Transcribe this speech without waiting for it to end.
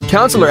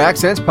Counselor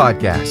Accents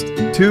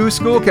Podcast. Two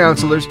school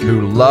counselors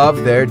who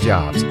love their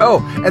jobs. Oh,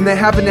 and they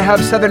happen to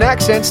have Southern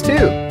accents too.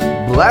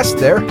 Bless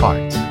their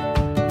hearts.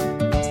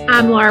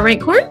 I'm Laura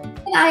Rankhorn.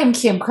 And I am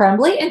Kim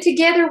Crumbly, and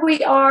together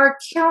we are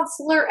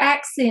Counselor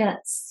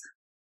Accents.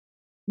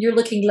 You're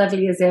looking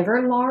lovely as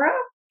ever, Laura.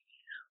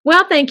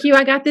 Well, thank you.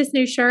 I got this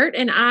new shirt,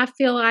 and I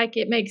feel like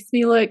it makes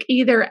me look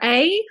either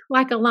A,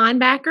 like a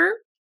linebacker,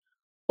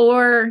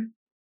 or,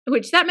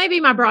 which that may be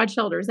my broad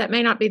shoulders. That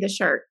may not be the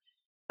shirt.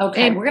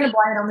 Okay, And- we're going to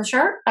blame it on the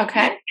shirt.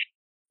 Okay.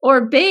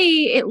 Or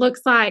B, it looks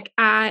like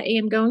I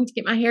am going to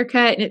get my hair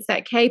cut, and it's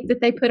that cape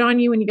that they put on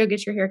you when you go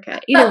get your hair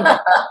cut. Either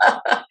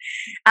one.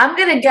 I'm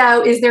going to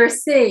go, is there a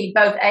C,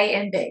 both A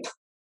and B?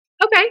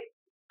 Okay.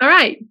 All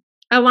right.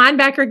 A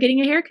linebacker getting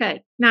a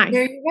haircut. Nice.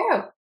 There you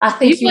go. I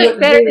think You look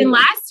better than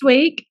last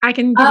week. I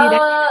can give you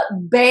that.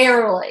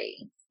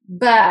 Barely,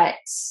 but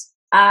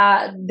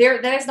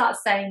that is not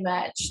saying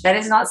much. That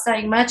is not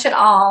saying much at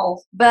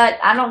all. But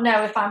I don't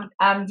know if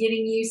I'm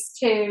getting used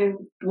to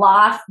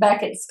life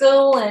back at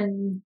school,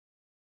 and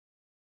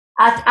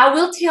I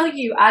will tell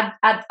you, I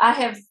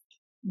have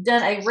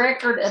done a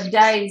record of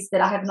days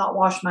that I have not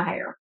washed my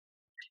hair.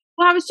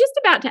 Well, I was just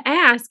about to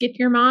ask if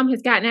your mom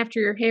has gotten after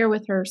your hair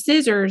with her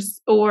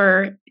scissors,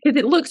 or because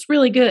it looks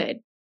really good.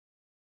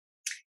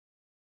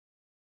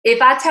 If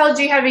I told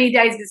you how many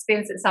days it's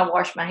been since I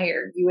washed my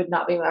hair, you would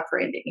not be my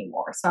friend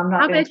anymore. So I'm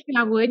not. I bet you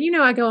I would. You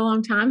know, I go a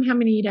long time. How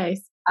many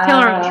days?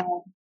 Tell her.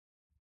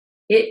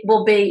 It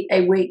will be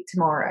a week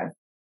tomorrow.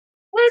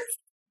 What?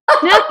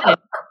 Nothing.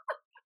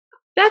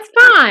 That's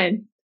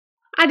fine.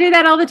 I do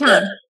that all the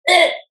time.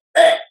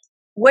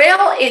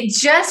 Well, it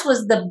just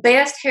was the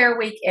best hair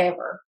week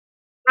ever.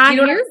 You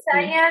know what I'm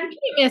saying?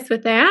 You can't mess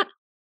with that.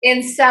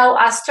 And so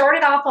I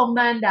started off on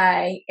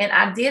Monday, and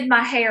I did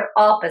my hair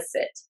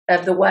opposite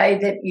of the way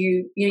that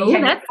you had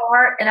your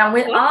part, and I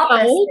went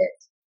opposite, bold.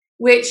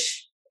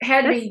 which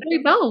had That's me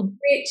very bold.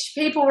 which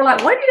people were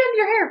like, "What have you done to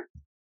your hair?"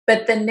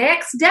 But the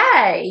next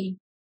day,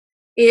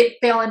 it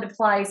fell into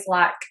place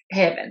like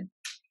heaven.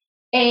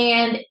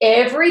 And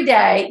every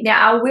day,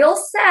 now I will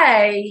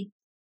say,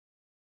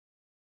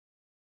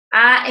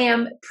 I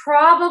am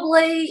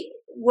probably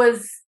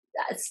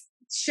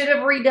should have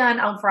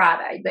redone on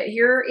Friday, but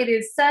here it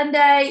is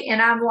Sunday, and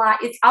I'm like,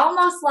 it's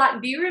almost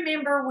like, do you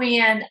remember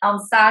when on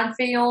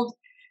Seinfeld,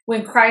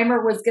 when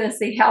Kramer was going to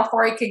see how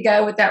far he could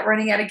go without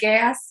running out of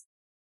gas?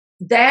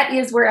 That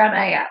is where I'm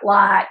at.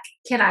 Like,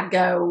 can I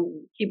go?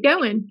 Keep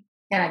going.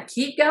 Can I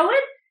keep going?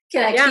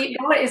 Can I keep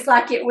going? It's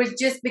like it was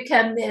just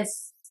become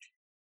this,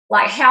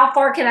 like, how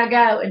far can I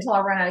go until I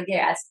run out of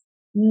gas?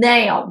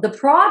 Now, the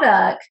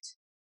product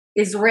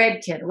is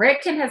Redken.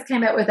 Redken has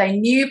come out with a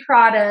new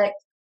product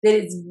that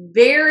is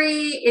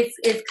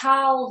it's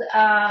called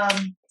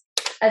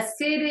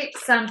acidic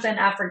something,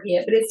 I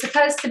forget, but it's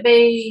supposed to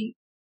be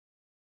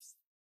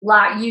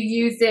like you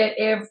use it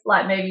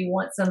like maybe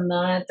once a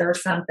month or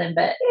something.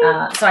 But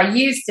so I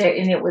used it,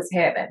 and it was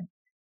heaven.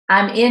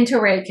 I'm into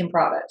Redken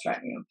products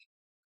right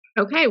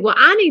now. Okay. Well,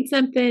 I need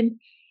something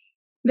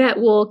that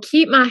will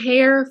keep my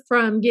hair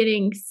from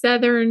getting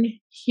southern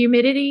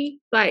humidity.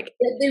 Like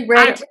the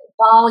Redken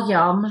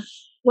volume.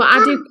 Well,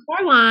 I do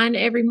Carline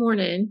every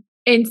morning.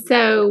 And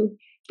so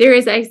there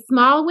is a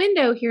small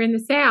window here in the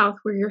South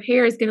where your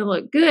hair is going to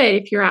look good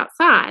if you're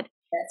outside.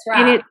 That's right.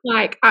 And it's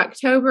like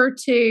October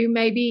to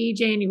maybe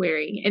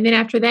January. And then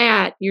after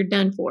that, you're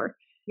done for.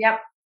 Yep.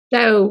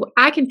 So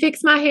I can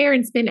fix my hair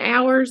and spend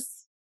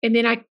hours, and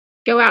then I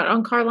go out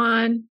on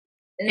Carline,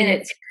 and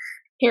it's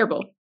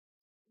terrible.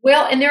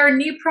 Well, and there are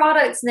new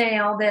products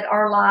now that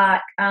are like,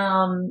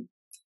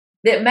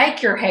 that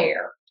make your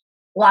hair.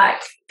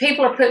 Like,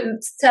 people are putting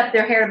stuff in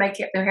their hair to make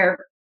their hair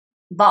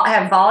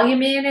have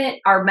volume in it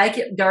or make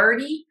it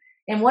dirty.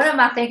 And one of them,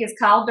 I think, is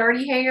called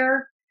Dirty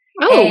Hair.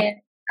 Oh.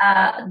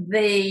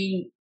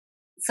 And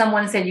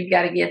someone said, you've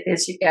got to get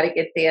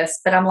this,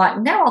 but I'm like,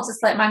 no, I'll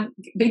just let mine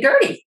be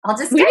dirty. I'll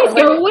just go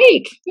a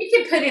week. You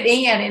can put it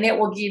in, and it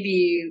will give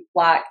you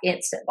like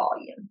instant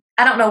volume.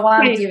 I don't know why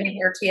I'm giving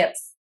hair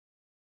tips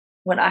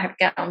when I have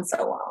gone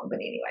so long, but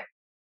anyway,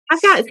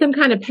 I've got some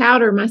kind of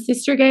powder my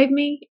sister gave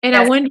me, and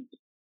I wonder,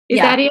 is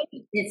that it?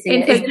 It's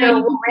it. Is it a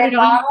little red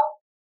bottle?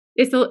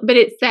 But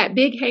it's that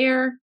big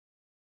hair.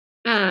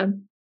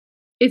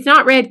 It's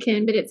not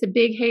Redken, but it's a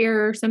big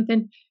hair or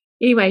something.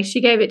 Anyway,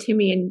 she gave it to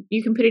me, and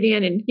you can put it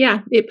in, and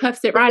it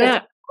puffs it right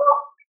up.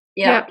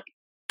 Yeah.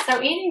 So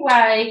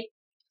anyway,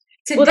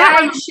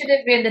 today should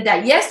have been the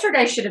day.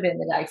 Yesterday should have been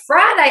the day.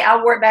 Friday, I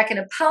wore it back in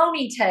a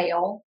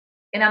ponytail,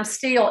 and I'm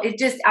still.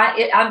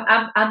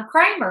 I'm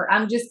Kramer.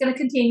 I'm just going to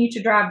continue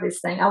to drive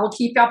this thing. I will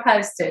keep y'all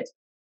posted.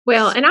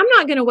 Well, and I'm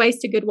not going to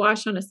waste a good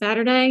wash on a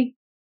Saturday.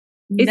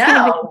 It's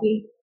no.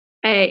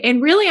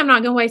 And really, I'm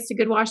not going to waste a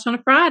good wash on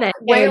a Friday.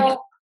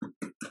 Well,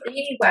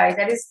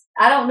 anyway,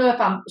 I don't know if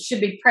I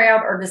should be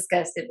proud or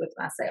disgusted with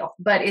myself,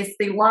 but it's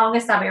the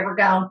longest I've ever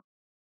gone,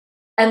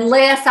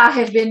 unless I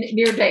have been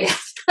near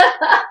death.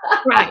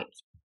 Right.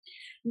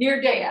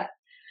 Near death.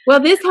 Well,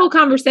 this whole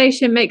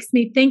conversation makes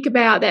me think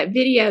about that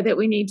video that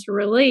we need to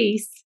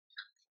release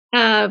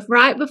of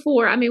right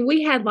before. I mean,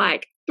 we had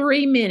like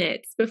 3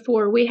 minutes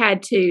before we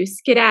had to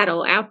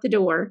skedaddle out the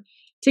door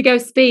to go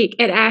speak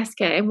at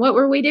ASCA. And what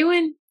were we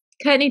doing?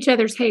 Cutting each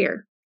other's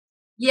hair.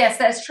 Yes,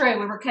 that's true.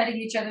 We were cutting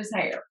each other's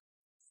hair.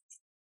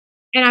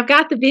 And I've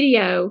got the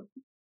video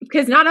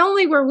because not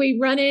only were we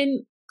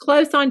running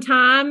close on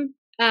time,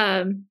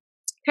 cutting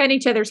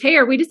each other's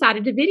hair, we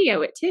decided to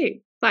video it too.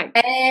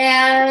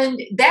 And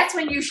that's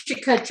when you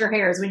should cut your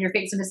hair, is when you're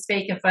fixing to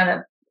speak in front of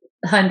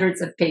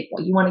hundreds of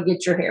people. You want to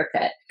get your hair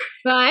cut.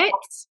 But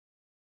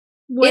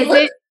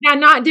did I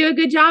not do a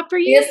good job for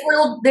you?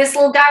 This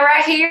little guy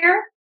right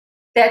here,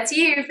 that's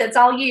you. That's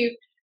all you.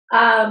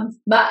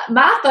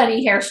 My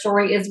funny hair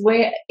story is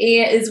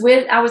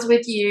when I was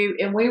with you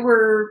and we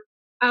were.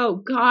 Oh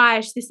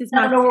gosh, this is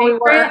my favorite. Where we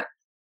were,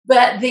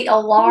 but the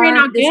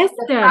alarm, this is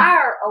the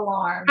fire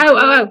alarm.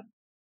 Oh,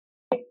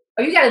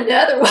 you got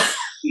another one.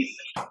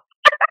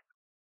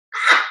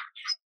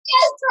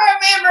 Just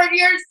remembered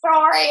your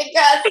story,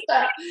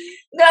 Augusta.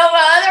 No,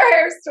 my other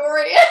hair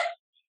story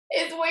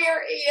is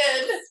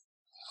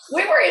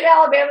we were in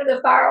Alabama,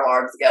 the fire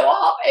alarms go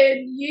off,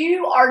 and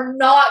you are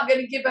not going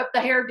to give up the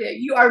hairdo.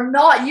 You are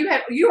not.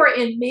 You are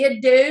in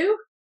mid-do.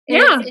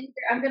 Yeah.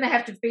 I'm going to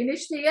have to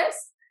finish this,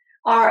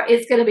 or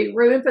it's going to be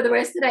ruined for the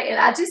rest of the day. And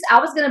I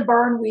was going to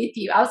burn with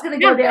you. I was going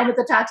to go down with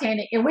the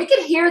Titanic, and we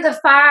could hear the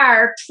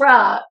fire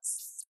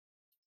trucks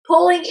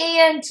pulling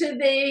into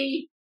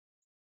the.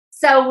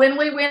 So when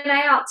we went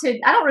out to,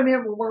 I don't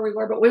remember where we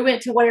were, but we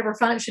went to whatever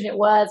function it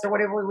was or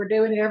whatever we were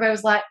doing, and everybody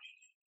was like,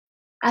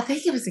 I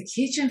think it was a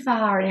kitchen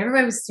fire, and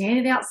everybody was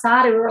standing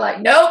outside, and we were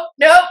like, nope.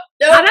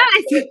 Not us.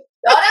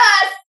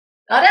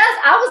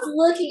 I was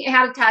looking at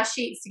how to tie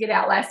sheets to get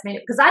out last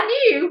minute because I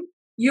knew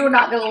you were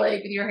not going to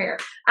leave with your hair.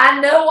 I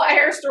know what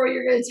hair story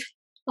you're going to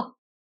tell.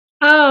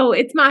 Oh,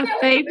 it's my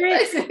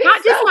favorite.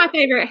 Not just my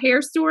favorite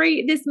hair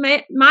story. This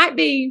might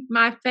be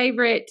my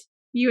favorite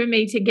you and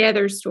me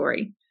together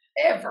story.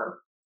 Ever.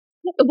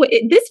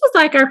 This was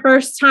like our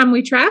first time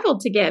we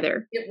traveled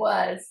together. It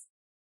was.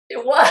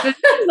 It was a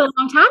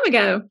long time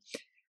ago.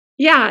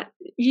 Yeah.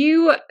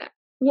 You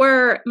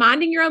were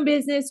minding your own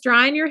business,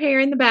 drying your hair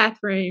in the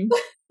bathroom.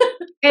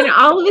 And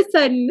all of a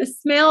sudden, the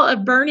smell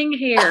of burning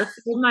hair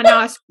filled my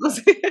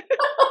nostrils.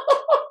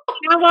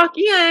 I walk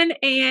in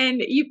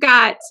and you've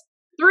got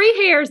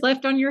 3 hairs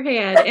left on your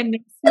head and they're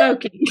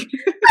smoking.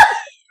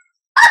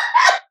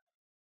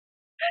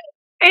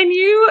 And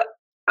you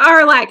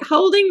are like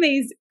holding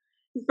these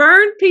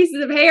burned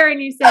pieces of hair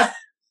and you said,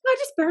 I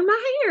just burned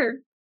my hair.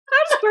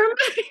 I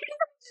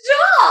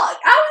Shock.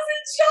 I was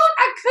in shock.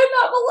 I could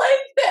not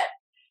believe that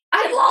I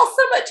had lost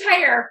so much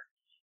hair.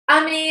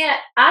 I mean,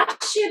 I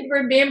should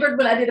remembered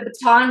when I did a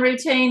baton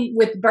routine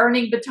with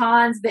burning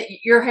batons that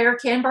your hair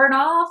can burn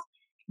off,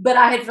 but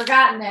I had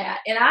forgotten that.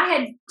 And I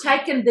had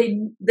taken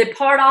the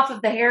part off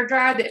of the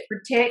hairdryer that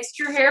protects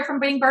your hair from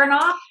being burned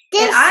off.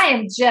 And I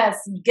am just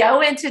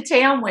going to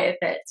town with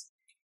it.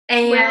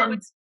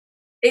 And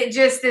it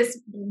just, this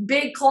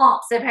big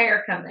clumps of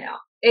hair come out.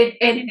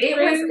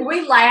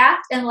 We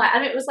laughed and laughed.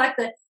 I mean,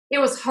 it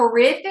was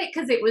horrific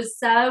because it was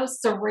so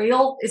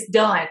surreal. It's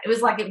done. It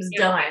was like it was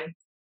done.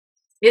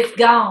 It's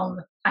gone.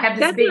 I have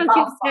this big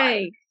ball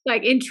spot.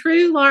 Like in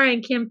true Laura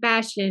and Kim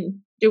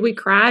fashion, do we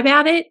cry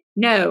about it?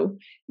 No.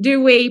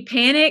 Do we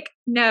panic?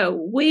 No.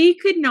 We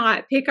could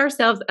not pick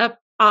ourselves up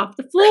off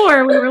the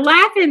floor. We were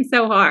laughing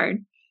so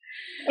hard.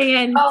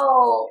 And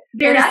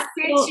I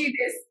sent you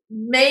this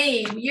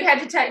meme. You had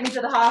to take me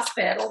to the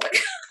hospital.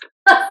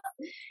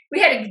 We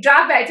had to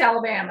drive back to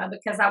Alabama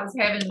because I was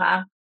having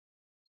my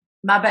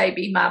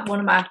baby, one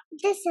of my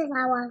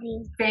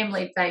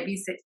family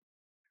babies that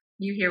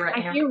you hear right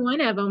now. I hear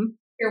one of them.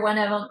 You're one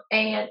of them,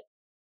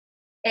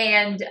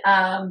 and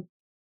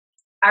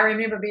I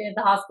remember being at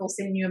the hospital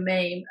sending you a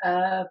meme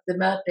of the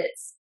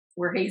Muppets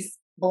where he's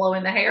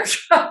blowing the hair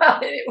dry,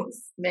 and it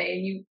was me,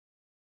 and you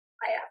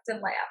laughed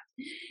and laughed.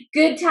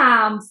 Good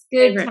times.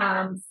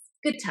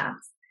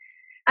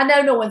 I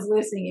know no one's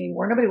listening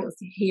anymore. Nobody wants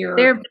to hear.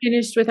 They're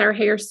finished with our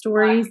hair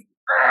stories.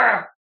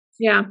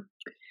 Yeah.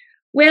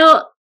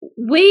 Well,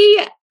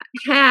 we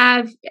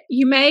have,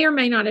 you may or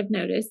may not have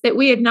noticed that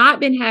we have not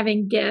been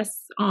having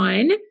guests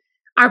on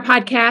our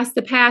podcast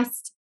the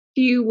past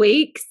few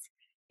weeks.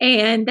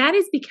 And that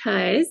is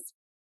because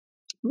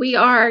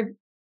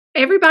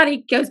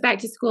everybody goes back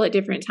to school at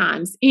different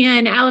times.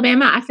 In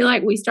Alabama, I feel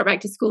like we start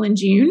back to school in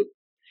June.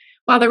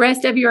 While the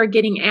rest of you are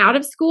getting out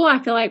of school, I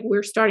feel like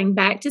we're starting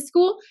back to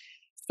school.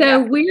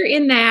 So we're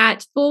in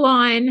that full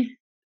on,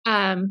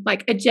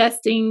 like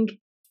adjusting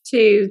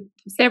to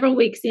several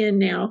weeks in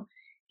now.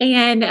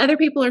 And other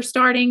people are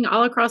starting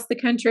all across the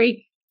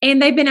country and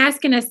they've been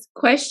asking us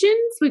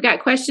questions. We've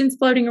got questions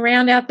floating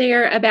around out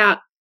there about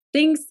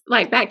things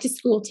like back to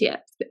school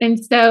tips. And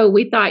so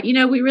we thought,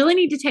 we really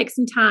need to take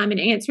some time and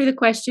answer the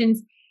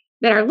questions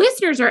that our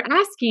listeners are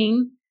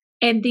asking.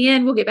 And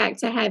then we'll get back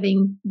to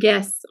having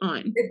guests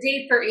on. The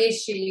deeper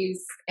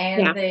issues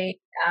and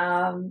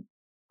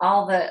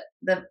all the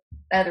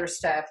other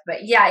stuff.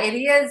 But it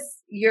is,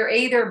 you're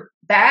either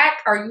back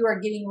or you are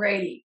getting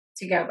ready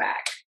to go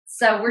back.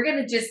 So we're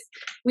going to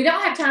we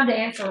don't have time to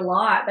answer a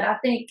lot, but I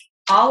think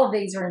all of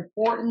these are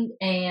important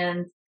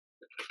and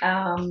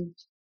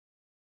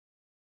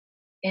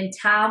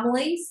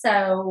timely.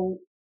 So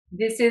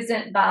this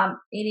isn't by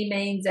any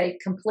means a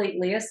complete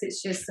list.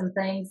 It's just some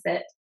things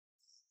that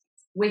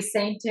we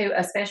seem to,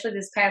 especially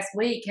this past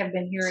week, have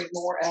been hearing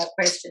more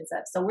questions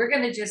of. So we're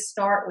going to just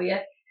start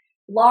with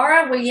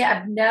Laura. We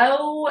have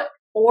no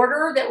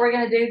order that we're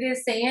going to do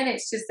this in.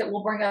 It's just that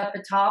we'll bring up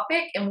a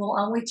topic and we'll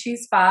only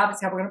choose 5. Is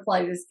how we're going to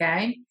play this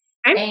game.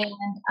 Okay.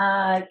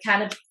 And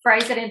kind of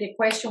phrase it into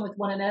question with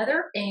one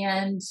another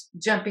and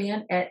jump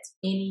in at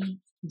any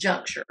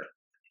juncture.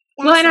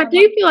 Well, and I do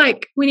feel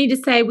like we need to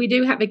say we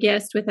do have a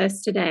guest with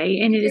us today,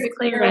 and it is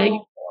Clara,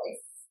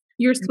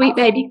 your sweet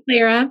baby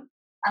Clara.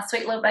 My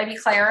sweet little baby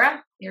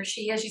Clara. There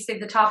she is. You see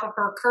the top of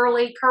her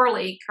curly hair.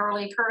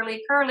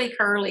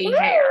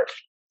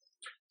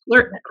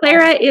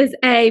 Clara is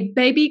a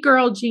baby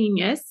girl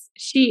genius.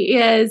 She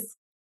is,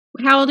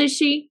 how old is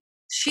she?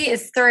 She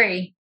is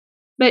 3.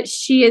 But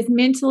she is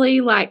mentally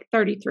like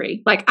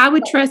 33. Like I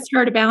would trust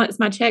her to balance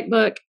my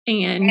checkbook,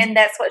 and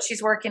that's what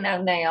she's working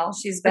on now.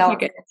 She's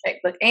balancing the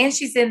checkbook, and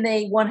she's in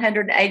the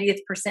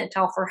 180th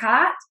percentile for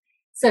height.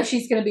 So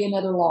she's going to be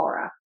another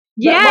Laura.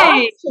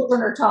 Yay!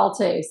 Children are tall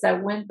too. So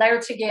when they're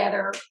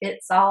together,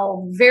 it's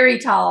all very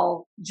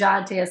tall,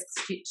 giantesque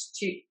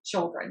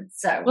children.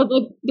 So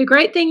well, the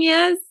great thing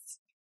is,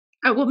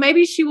 well,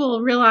 maybe she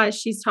will realize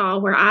she's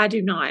tall where I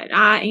do not.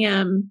 I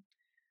am.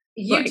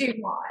 You do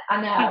not.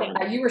 I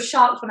know. You were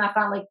shocked when I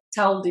finally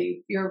told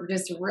you you're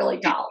just really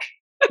tall.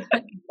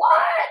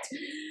 What?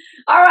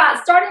 All right.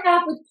 Starting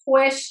off with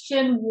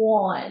question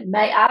 1.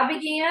 May I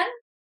begin?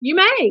 You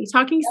may.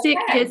 Talking Stick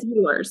is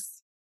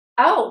yours.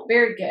 Oh,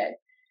 very good.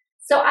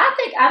 So I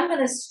think I'm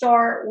going to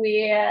start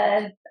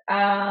with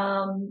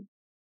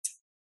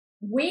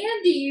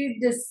when do you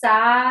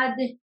decide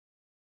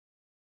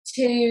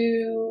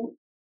to,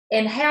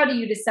 and how do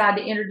you decide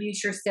to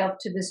introduce yourself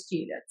to the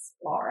students,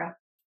 Laura?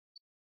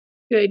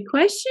 Good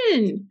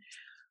question.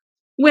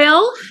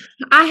 Well,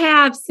 I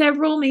have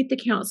several Meet the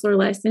Counselor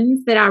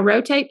lessons that I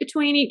rotate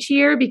between each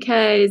year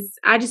because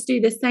I just do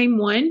the same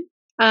one.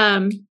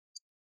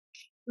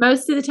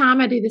 Most of the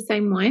time I do the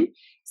same one.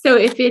 So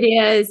if it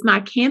is my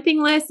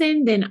camping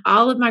lesson, then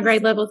all of my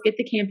grade levels get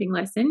the camping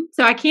lesson.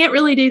 So I can't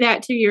really do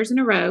that 2 years in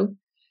a row.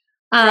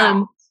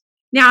 Now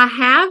I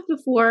have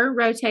before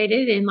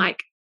rotated, and like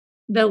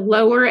the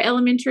lower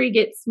elementary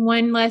gets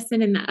one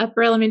lesson and the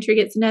upper elementary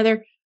gets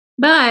another.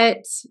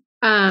 But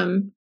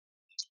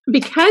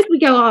because we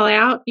go all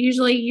out,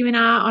 usually you and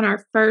I on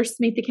our first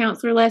Meet the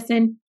Counselor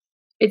lesson,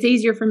 it's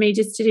easier for me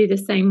just to do the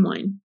same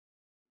one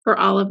for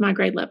all of my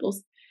grade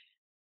levels.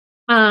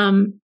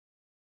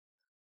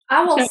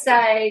 I will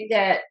say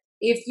that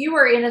if you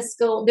were in a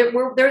school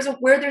where there's a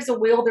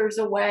will, there's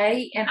a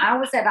way. And I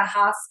was at a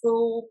high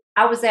school.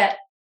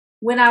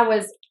 When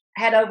I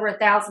had over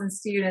 1,000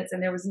 students,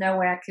 and there was no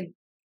way I could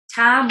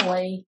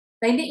timely.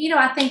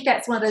 I think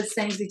that's one of those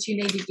things that you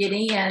need to get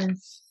in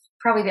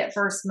probably that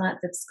first month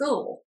of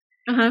school.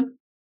 Uh-huh.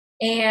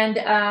 And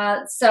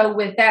so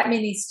with that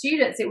many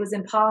students, it was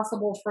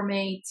impossible for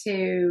me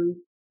to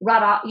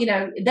write off,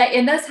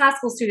 and those high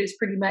school students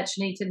pretty much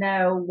need to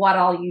know what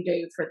all you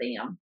do for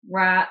them,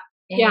 right?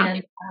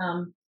 And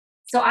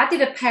so I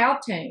did a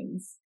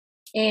Powtoons,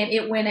 and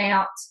it went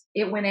out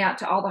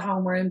to all the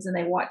homerooms, and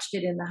they watched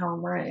it in the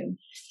homeroom.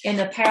 And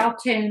the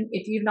Powtoon,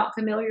 if you're not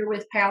familiar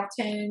with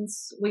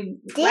Powtoons,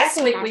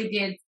 last week we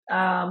did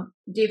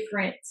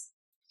different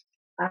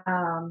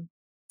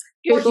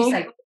what did you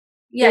say?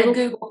 Yeah,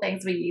 Google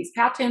things we use.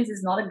 Powtoons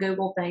is not a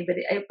Google thing, but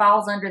it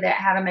falls under that,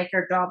 how to make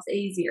our jobs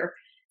easier.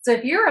 So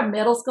if you're a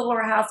middle school or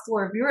a high school,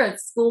 or if you're a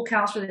school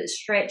counselor that's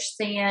stretched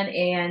thin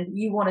and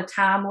you want a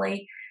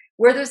timely,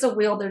 where there's a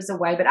will, there's a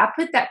way. But I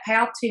put that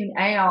Powtoon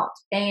out,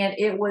 and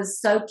it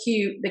was so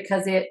cute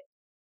because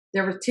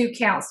there were 2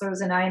 counselors,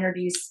 and I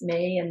introduced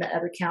me and the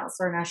other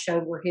counselor, and I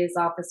showed where his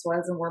office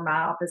was and where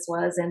my office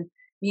was, and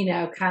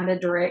kind of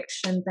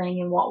direction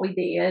thing and what we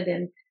did,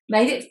 and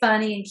made it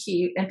funny and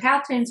cute. And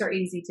Powtoons are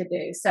easy to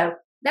do. So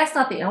that's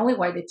not the only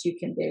way that you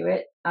can do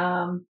it.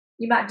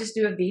 You might just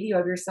do a video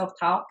of yourself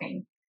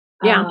talking.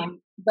 Yeah.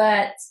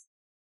 But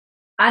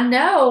I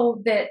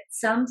know that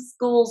some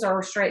schools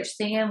are stretched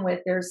thin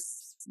with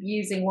there's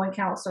using one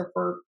counselor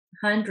for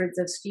hundreds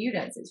of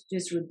students. It's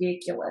just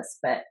ridiculous.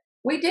 But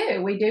we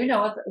do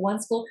know of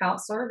one school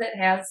counselor that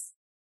has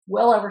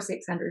well over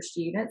 600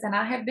 students, and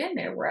I have been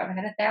there where I've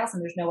had 1,000.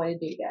 There's no way to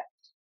do that.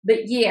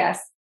 But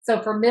yes,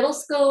 so for middle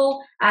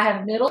school, I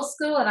have middle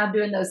school, and I'm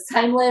doing those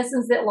same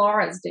lessons that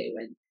Laura's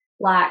doing.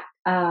 Like,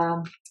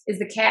 is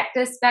the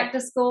cactus back to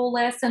school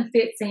lesson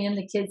fits in,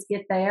 the kids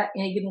get that,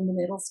 even in the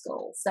middle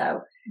school. So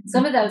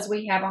some of those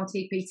we have on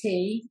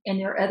TPT, and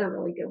there are other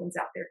really good ones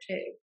out there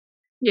too.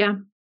 Yeah.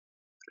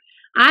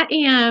 I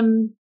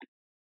am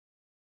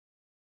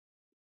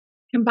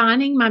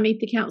combining my Meet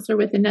the Counselor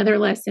with another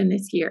lesson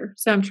this year.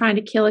 So I'm trying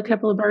to kill a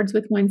couple of birds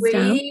with one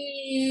stone.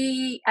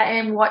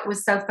 And what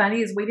was so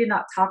funny is we did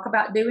not talk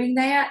about doing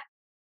that,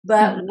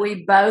 but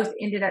we both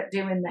ended up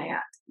doing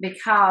that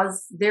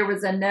because there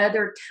was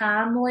another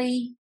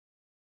timely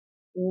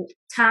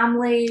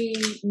timely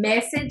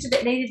message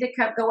that needed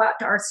to go out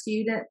to our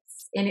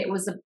students, and it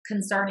was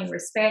concerning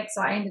respect.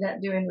 So I ended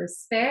up doing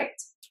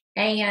respect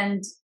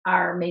and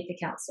our meet the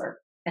counselor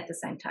at the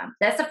same time.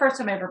 That's the first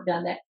time I've ever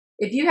done that.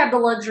 If you have the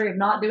luxury of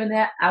not doing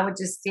that, I would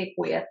just stick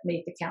with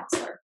meet the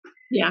counselor.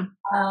 Yeah.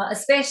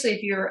 Especially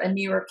if you're a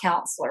newer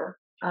counselor.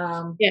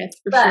 Yes,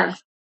 for sure.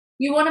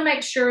 You want to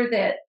make sure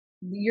that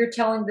you're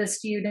telling the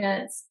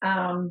students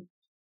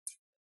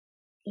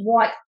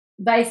what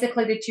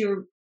basically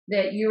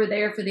that you were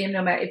there for them,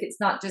 no matter if it's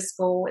not just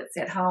school, it's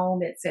at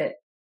home, it's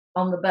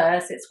on the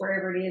bus, it's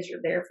wherever it is,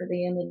 you're there for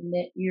them, and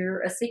that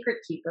you're a secret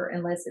keeper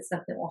unless it's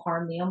something that will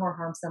harm them or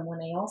harm someone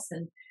else,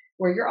 and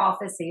where your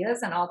office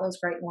is and all those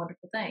great,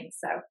 wonderful things.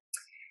 So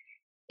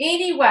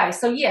anyway,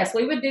 so yes,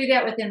 we would do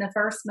that within the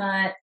first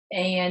month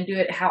and do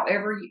it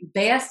however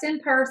best in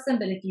person,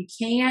 but if you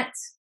can't,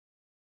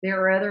 there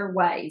are other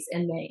ways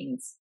and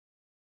means.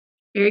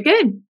 Very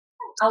good.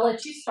 I'll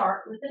let you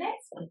start with the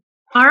next one.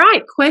 All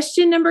right.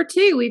 Question number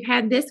 2. We've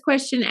had this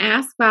question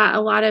asked by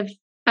a lot of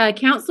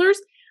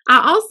counselors.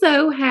 I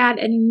also had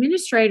an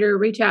administrator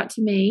reach out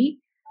to me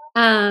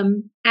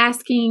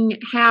asking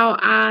how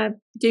I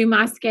do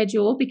my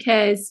schedule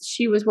because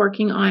she was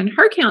working on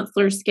her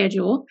counselor's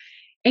schedule.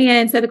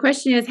 And so the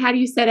question is, how do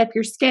you set up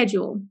your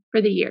schedule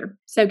for the year?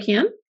 So,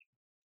 Kim?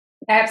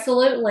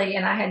 Absolutely.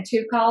 And I had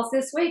 2 calls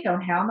this week on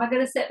how am I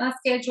going to set my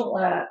schedule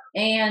up.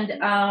 And,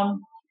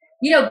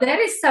 that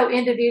is so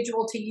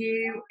individual to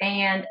you,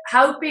 and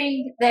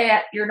hoping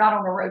that you're not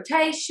on a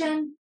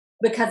rotation,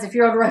 because if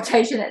you're on a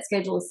rotation, that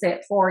schedule is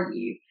set for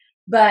you.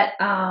 But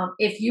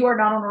if you are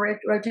not on a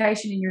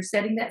rotation and you're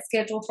setting that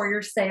schedule for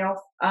yourself,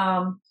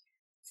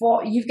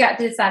 you've got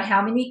to decide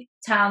how many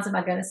times am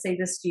I going to see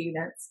the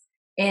students.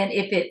 And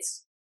if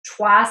it's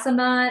twice a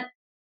month,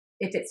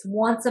 if it's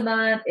once a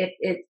month, if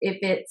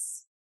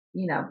it's,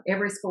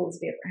 every school is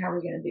different. How are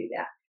we going to do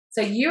that?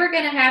 So you're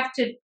going to have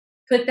to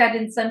put that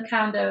in some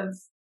kind of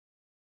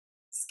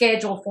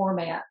schedule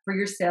format for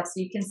yourself so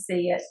you can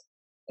see it.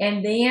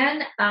 And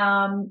then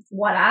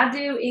what I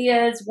do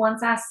is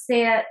once I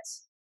set,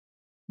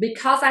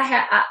 because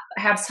I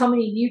have so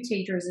many new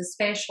teachers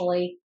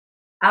especially,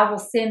 I will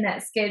send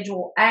that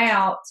schedule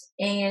out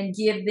and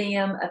give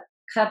them a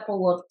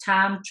couple of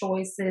time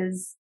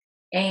choices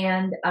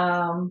and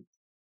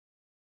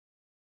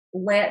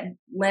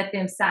let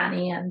them sign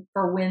in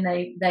for when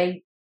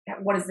they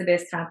what is the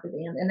best time for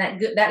them.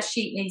 And that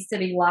sheet needs to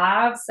be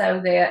live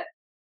so that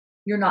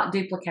you're not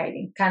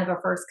duplicating, kind of a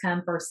first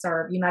come, first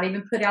serve. You might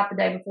even put out the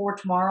day before,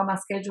 tomorrow my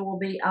schedule will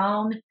be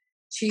on,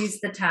 choose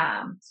the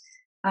time.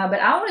 But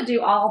I want to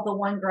do all the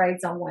 1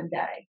 grades on one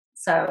day.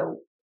 So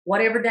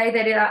whatever day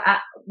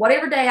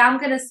I'm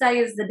going to say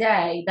is the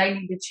day, they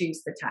need to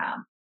choose the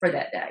time for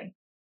that day.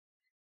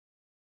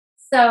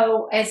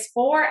 So as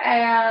far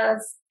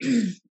as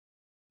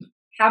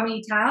how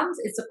many times,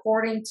 it's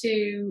according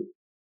to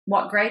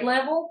what grade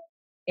level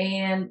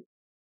and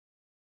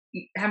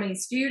how many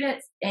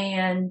students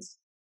and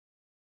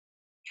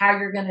how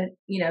you're going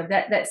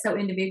to, that's so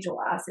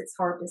individualized. It's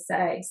hard to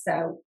say.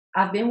 So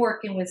I've been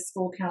working with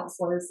school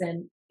counselors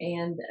and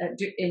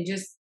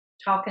just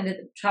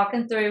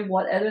talking through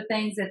what other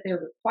things that they're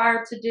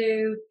required to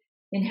do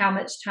and how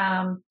much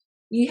time.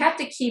 You have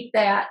to keep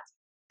that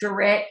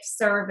direct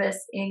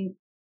service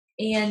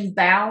in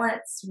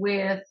balance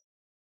with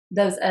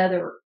those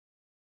other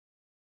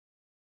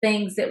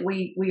things that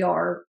we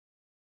are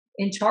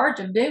in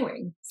charge of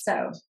doing.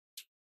 So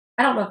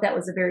I don't know if that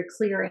was a very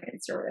clear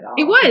answer at all.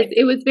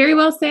 It was very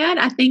well said.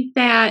 I think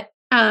that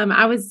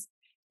I was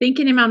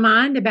thinking in my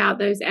mind about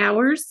those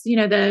hours,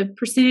 the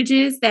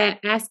percentages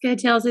that ASCA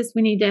tells us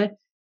we need to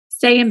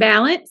stay in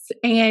balance.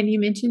 And you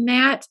mentioned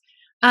that.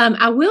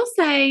 I will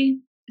say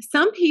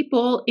some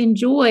people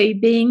enjoy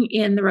being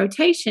in the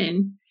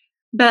rotation,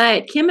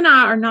 but Kim and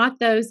I are not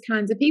those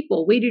kinds of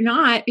people. We do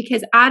not,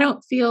 because I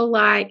don't feel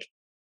like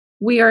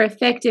we are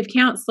effective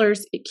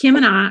counselors. Kim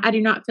and I do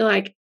not feel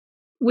like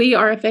we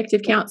are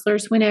effective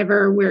counselors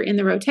whenever we're in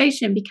the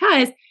rotation,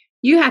 because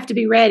you have to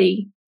be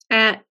ready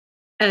at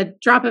a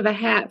drop of a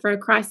hat for a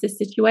crisis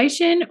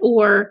situation,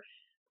 or,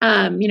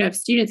 if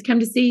students come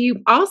to see you.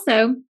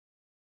 Also,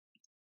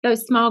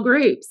 those small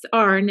groups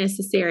are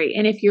necessary.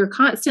 And if you're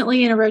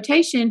constantly in a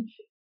rotation,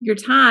 your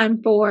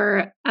time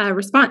for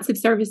responsive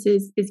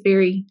services is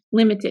very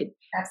limited.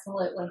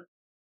 Absolutely.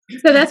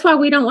 So that's why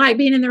we don't like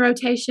being in the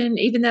rotation,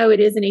 even though it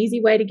is an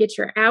easy way to get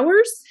your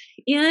hours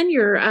in,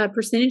 your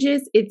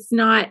percentages. It's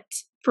not,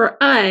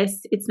 for us,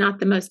 it's not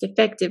the most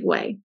effective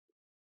way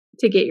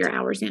to get your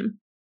hours in.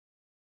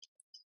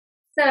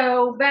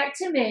 So back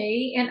to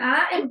me, and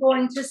I am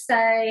going to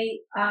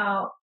say,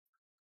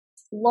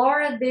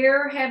 Laura,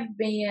 there have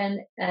been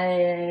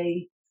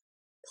a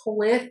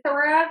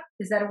plethora,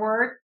 is that a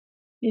word?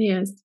 It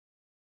is.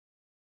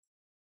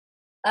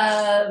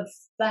 Of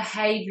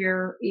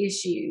behavior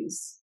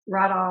issues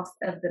right off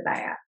of the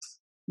bat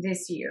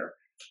this year.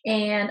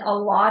 And a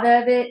lot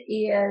of it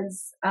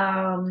is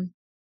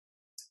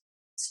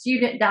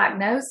student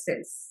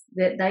diagnosis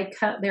that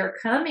they're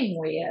coming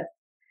with.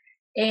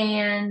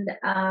 And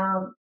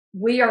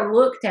we are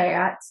looked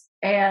at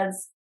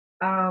as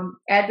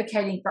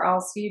advocating for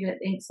all students,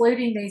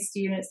 including these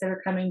students that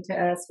are coming to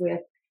us with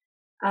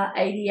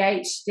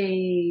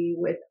ADHD,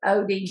 with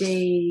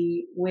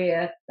ODD,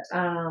 with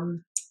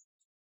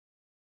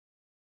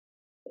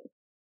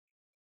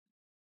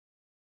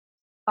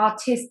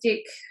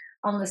autistic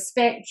on the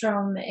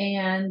spectrum.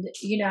 And,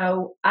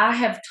 I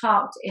have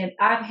talked and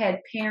I've had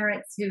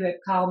parents who have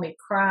called me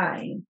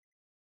crying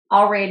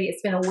already.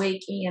 It's been a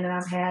weekend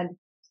and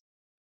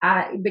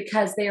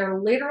because they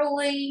are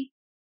literally,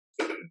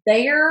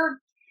 they're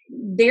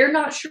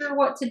not sure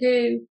what to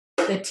do.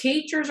 The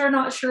teachers are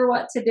not sure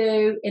what to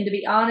do. And to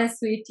be honest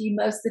with you,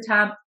 most of the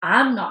time,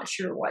 I'm not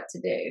sure what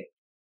to do.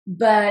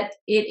 But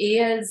it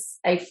is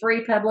a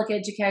free public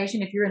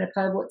education if you're in a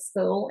public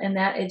school, and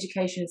that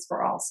education is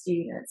for all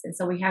students. And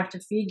so we have to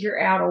figure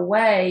out a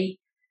way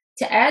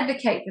to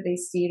advocate for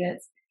these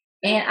students.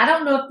 And I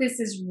don't know if this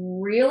is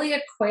really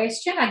a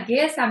question. I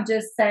guess I'm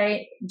just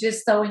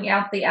throwing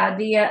out the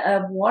idea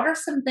of what are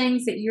some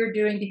things that you're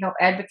doing to help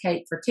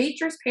advocate for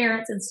teachers,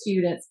 parents, and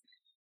students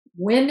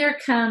when they're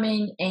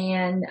coming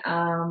and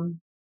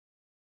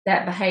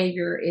that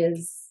behavior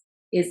is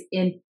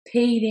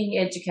impeding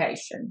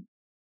education.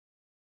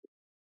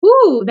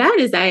 Ooh, that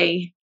is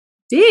a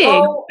big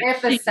whole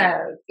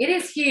episode. It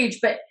is huge,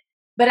 but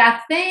I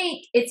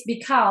think it's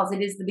because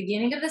it is the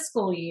beginning of the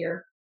school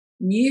year.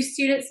 New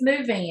students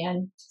move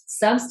in.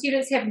 Some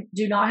students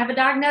do not have a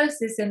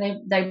diagnosis, and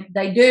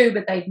they do,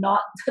 but they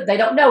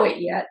don't know it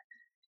yet.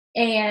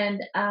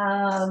 And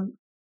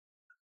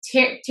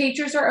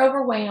teachers are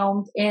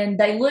overwhelmed, and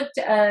they look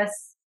to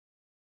us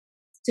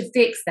to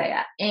fix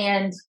that.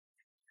 And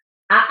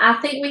I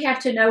think we have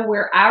to know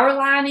where our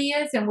line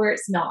is and where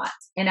it's not.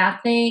 And I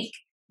think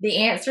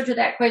the answer to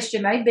that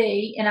question may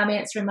be, and I'm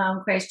answering my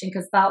own question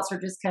because thoughts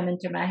are just coming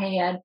to my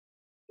head,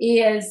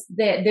 is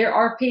that there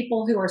are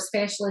people who are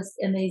specialists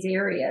in these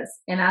areas.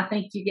 And I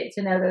think you get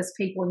to know those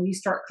people and you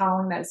start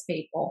calling those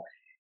people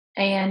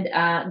and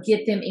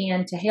get them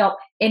in to help.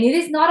 And it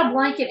is not a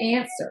blanket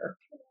answer.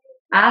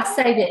 I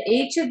say that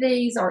each of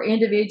these are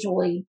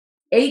individually,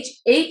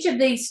 each of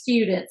these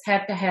students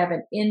have to have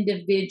an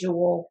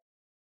individual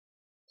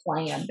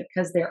plan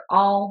because they're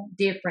all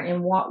different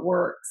in what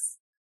works,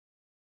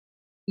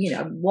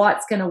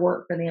 what's going to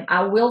work for them.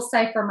 I will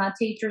say for my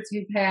teachers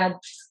who've had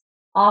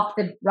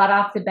right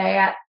off the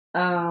bat,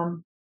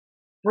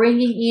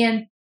 bringing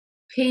in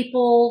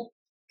people,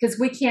 because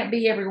we can't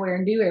be everywhere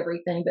and do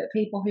everything, but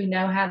people who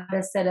know how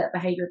to set up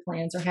behavior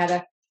plans or how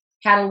to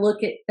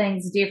look at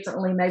things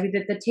differently, maybe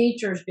that the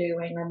teacher's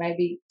doing, or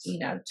maybe,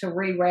 to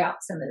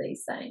reroute some of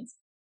these things.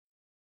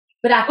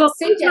 But I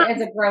see that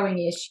as a growing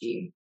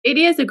issue. It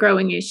is a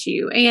growing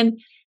issue. And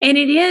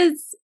it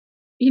is,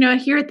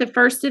 here at the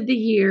first of the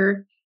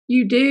year,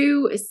 you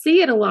do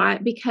see it a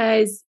lot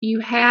because you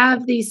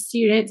have these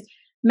students,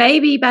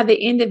 maybe by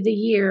the end of the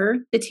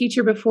year, the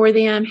teacher before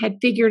them had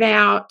figured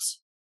out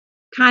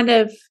kind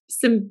of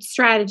some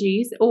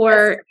strategies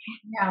or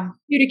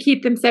to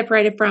keep them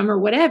separated from or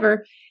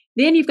whatever.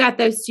 Then you've got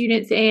those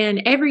students,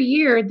 and every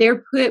year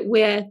they're put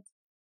with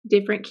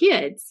different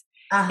kids.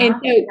 And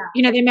so,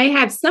 they may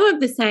have some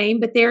of the same,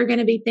 but there are going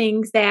to be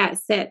things that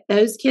set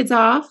those kids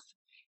off.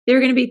 There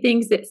are going to be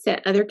things that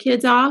set other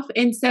kids off.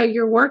 And so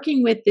you're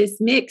working with this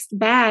mixed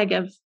bag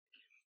of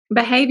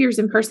behaviors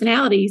and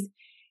personalities,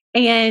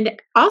 and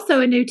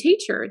also a new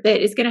teacher that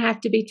is going to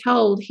have to be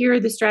told, here are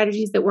the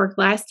strategies that worked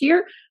last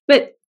year.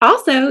 But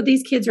also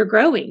these kids are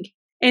growing.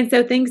 And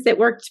so things that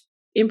worked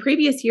in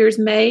previous years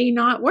may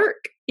not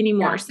work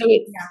anymore. So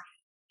it's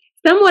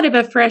somewhat of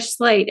a fresh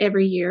slate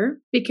every year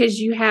because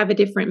you have a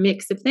different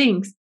mix of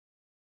things.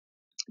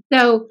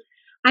 So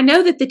I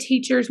know that the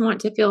teachers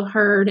want to feel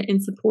heard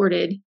and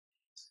supported,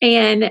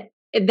 and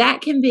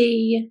that can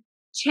be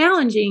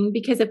challenging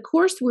because, of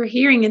course, we're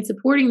hearing and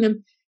supporting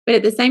them, but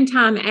at the same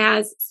time,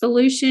 as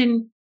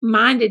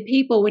solution-minded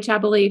people, which I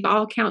believe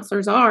all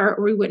counselors are,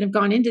 or we wouldn't have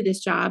gone into this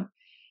job,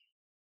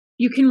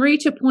 you can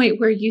reach a point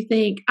where you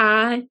think,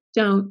 I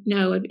don't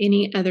know of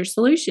any other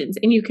solutions,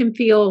 and you can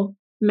feel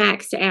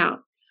maxed out.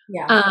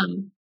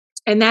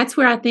 And that's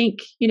where I think,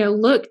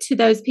 look to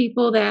those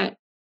people that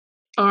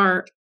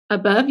are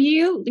above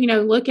you,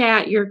 look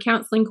at your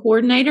counseling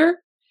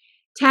coordinator,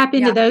 tap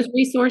into those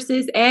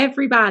resources.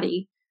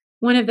 Everybody,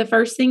 one of the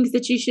first things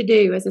that you should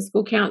do as a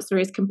school counselor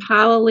is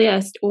compile a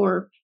list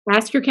or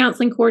ask your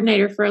counseling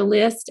coordinator for a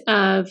list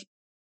of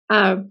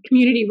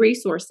community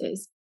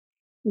resources.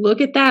 Look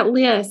at that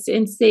list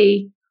and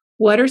see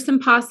what are some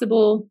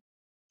possible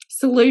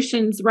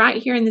solutions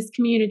right here in this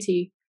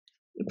community.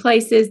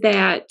 Places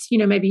that,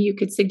 maybe you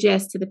could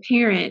suggest to the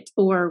parent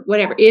or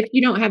whatever, if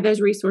you don't have those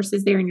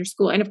resources there in your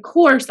school. And of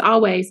course,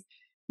 always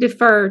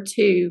defer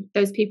to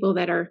those people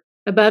that are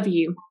above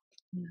you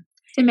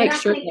to make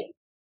sure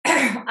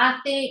I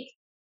think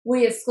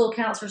we as school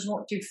counselors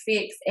want to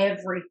fix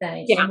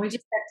everything. And we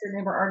just have to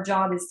remember our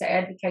job is to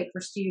advocate for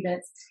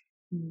students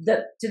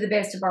to the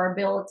best of our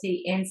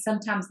ability. And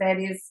sometimes that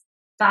is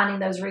finding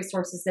those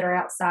resources that are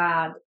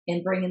outside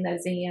and bringing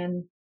those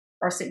in,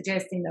 or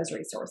suggesting those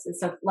resources.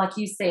 So like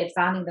you said,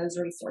 finding those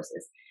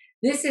resources.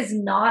 this is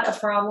not a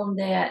problem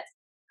that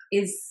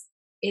is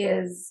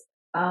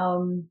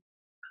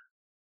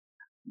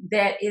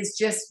that is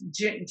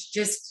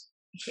just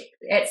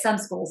at some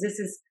schools. This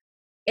is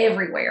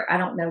everywhere. I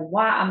don't know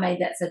why I made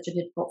that such a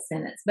difficult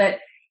sentence, but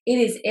it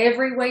is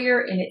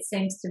everywhere, and it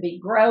seems to be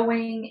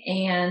growing.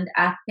 And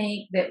I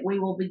think that we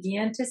will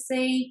begin to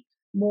see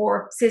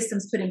more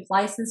systems put in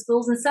place in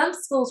schools, and some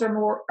schools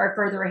are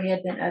further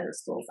ahead than other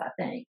schools, I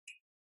think,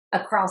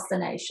 across the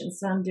nation.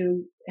 Some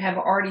have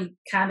already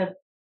kind of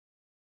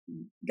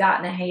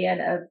gotten ahead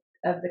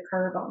of the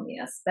curve on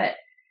this. But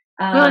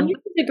well, this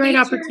is a great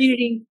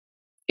opportunity.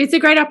 It's a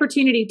great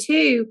opportunity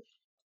too.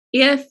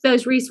 If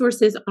those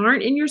resources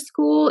aren't in your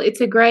school,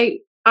 it's a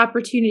great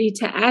opportunity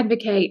to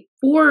advocate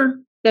for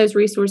those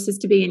resources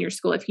to be in your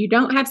school. If you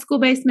don't have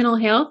school-based mental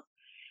health,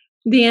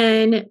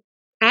 then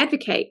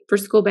advocate for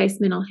school-based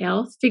mental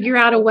health. Figure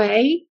out a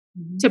way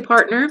to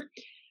partner.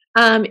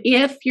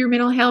 If your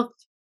mental health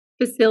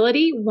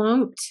facility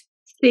won't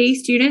see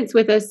students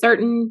with a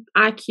certain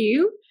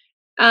IQ,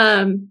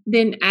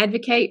 then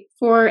advocate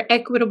for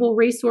equitable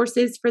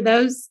resources for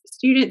those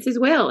students as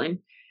well. And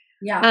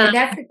and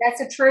that's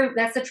a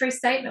true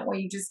statement. What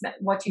you just said.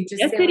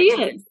 Yes, it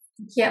is.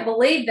 You can't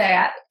believe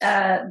that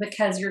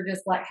because you're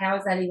just like, how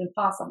is that even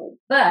possible?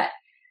 But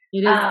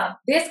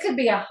this could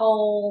be a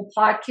whole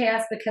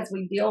podcast because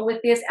we deal with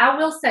this. I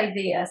will say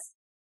this.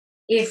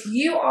 If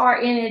you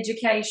are in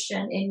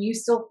education and you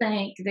still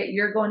think that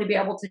you're going to be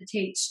able to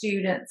teach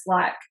students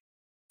like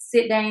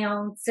sit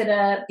down, sit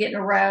up, get in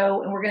a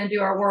row, and we're going to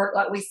do our work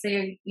like we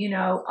see,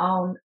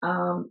 on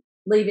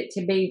Leave It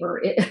to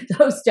Beaver,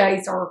 those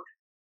days are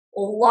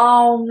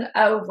long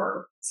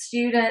over.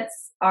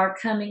 Students are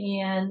coming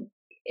in.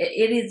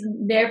 It is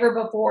never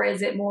before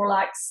is it more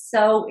like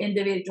so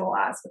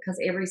individualized because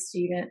every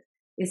student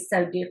is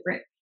so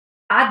different.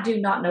 I do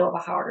not know of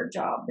a harder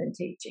job than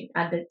teaching.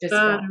 I just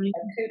don't.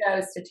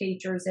 Kudos to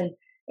teachers,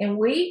 and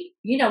we,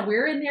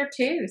 we're in there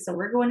too. So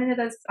we're going into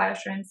those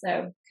classrooms.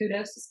 So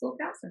kudos to school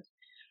counselors.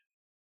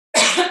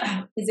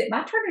 Is it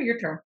my turn or your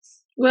turn?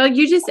 Well,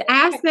 you just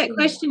asked that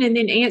question and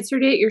then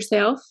answered it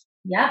yourself.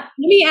 Yeah.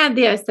 Let me add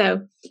this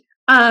though.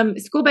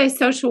 School-based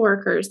social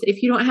workers.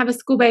 If you don't have a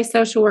school-based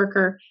social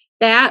worker,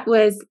 that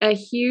was a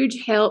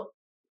huge help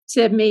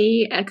to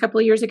me a couple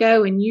of years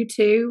ago, and you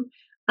too.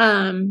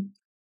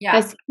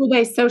 A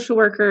school-based social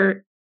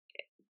worker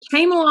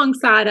came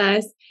alongside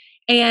us,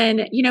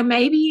 and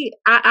maybe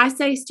I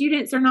say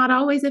students are not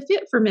always a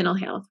fit for mental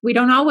health. We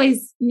don't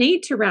always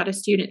need to route a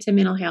student to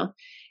mental health.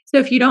 So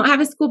if you don't have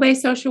a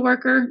school-based social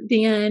worker,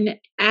 then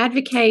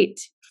advocate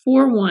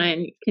for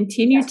one.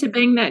 Continue to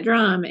bang that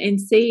drum and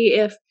see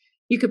if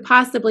you could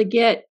possibly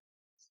get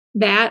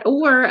that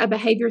or a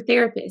behavior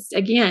therapist.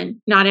 Again,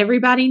 not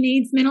everybody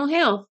needs mental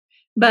health,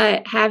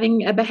 but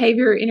having a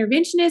behavior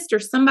interventionist or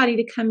somebody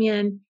to come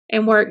in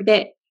and work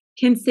that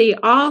can see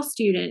all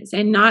students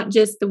and not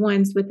just the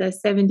ones with a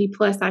 70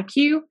 plus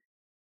IQ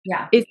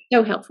is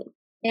so helpful.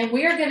 And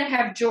we are going to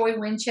have Joy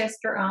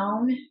Winchester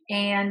on,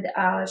 and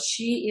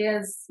she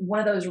is one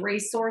of those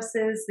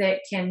resources that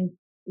can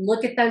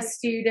look at those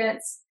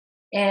students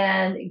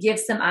and give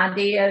some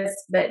ideas,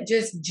 but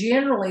just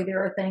generally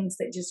there are things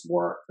that just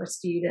work for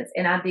students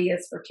and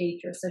ideas for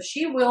teachers. So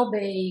she will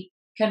be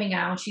coming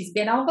on. She's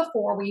been on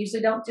before. We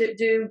usually don't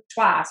do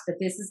twice, but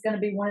this is going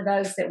to be one of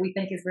those that we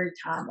think is very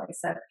timely.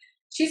 So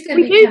she's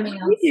going to be coming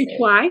on. We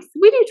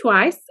do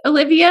twice.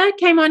 Olivia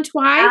came on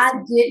twice. I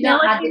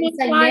didn't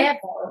say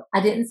never.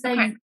 I didn't say.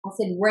 Okay. I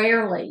said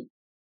rarely.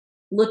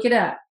 Look it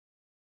up.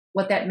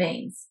 What that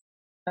means.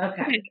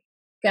 Okay.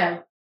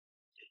 Go.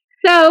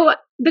 So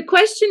the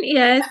question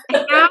is,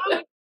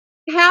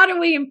 how do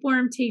we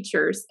inform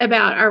teachers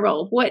about our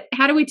role?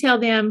 How do we tell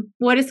them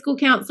what a school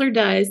counselor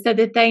does so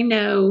that they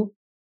know,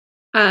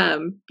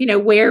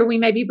 where we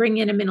maybe bring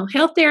in a mental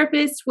health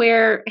therapist?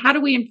 How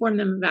do we inform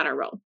them about our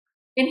role?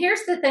 And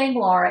here's the thing,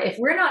 Laura, if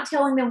we're not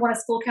telling them what a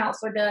school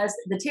counselor does,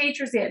 the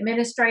teachers, the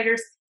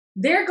administrators,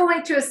 they're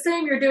going to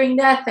assume you're doing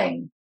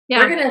nothing. Yeah.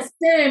 They're going to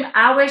assume,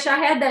 I wish I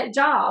had that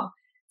job.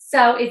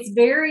 So it's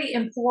very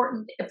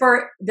important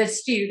for the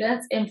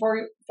students and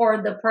for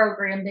the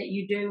program that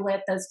you do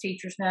let those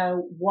teachers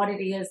know what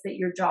it is that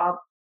your job,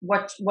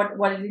 what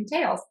it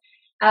entails.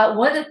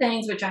 One of the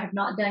things which I have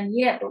not done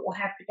yet, but will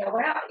have to go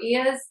out,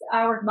 is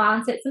our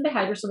mindsets and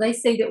behaviors. So they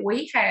see that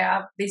we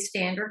have these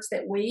standards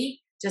that we,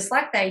 just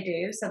like they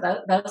do. So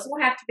those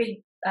will have to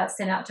be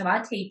sent out to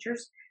my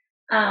teachers.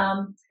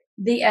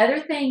 The other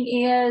thing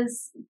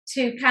is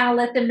to kind of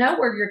let them know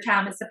where your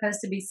time is supposed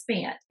to be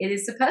spent. It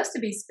is supposed to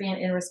be spent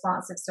in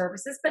responsive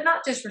services, but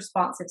not just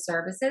responsive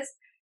services,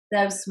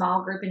 those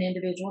small group and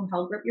individual and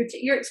whole group.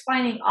 You're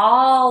explaining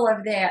all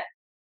of that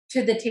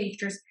to the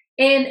teachers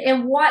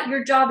and what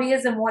your job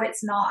is and what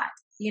it's not,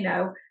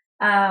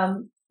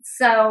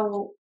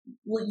 So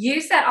we'll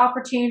use that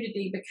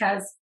opportunity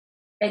because,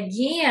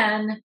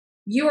 again,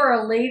 you are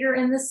a leader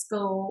in the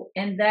school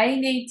and they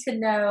need to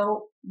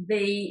know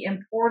the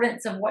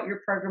importance of what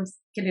your programs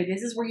can do.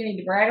 This is where you need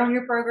to brag on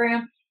your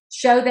program,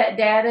 show that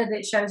data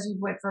that shows you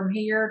went from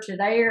here to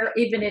there,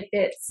 even if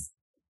it's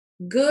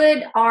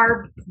good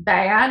or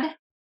bad.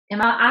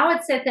 And I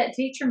would set that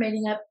teacher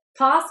meeting up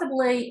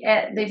possibly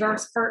at the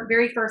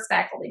very first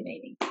faculty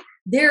meeting.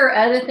 There are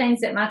other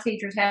things that my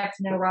teachers have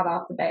to know right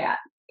off the bat,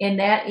 and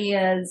that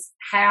is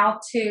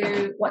what to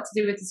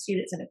do with the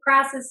students in a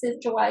crisis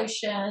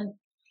situation.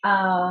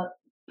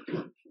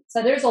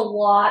 So there's a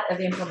lot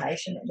of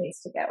information that needs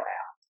to go out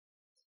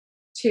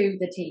to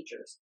the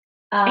teachers.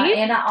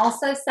 And I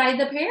also say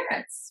the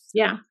parents.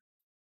 Yeah.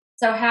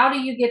 So how do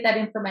you get that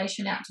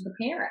information out to the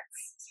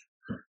parents?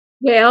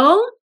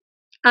 Well,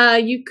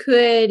 you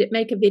could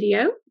make a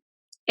video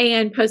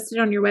and post it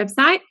on your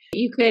website.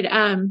 You could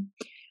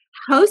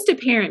host a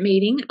parent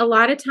meeting. A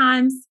lot of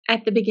times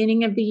at the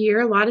beginning of the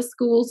year, a lot of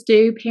schools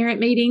do parent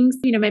meetings,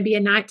 maybe a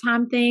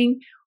nighttime thing.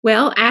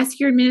 Well, ask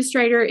your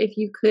administrator if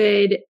you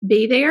could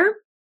be there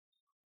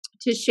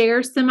to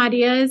share some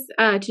ideas,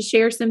 to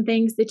share some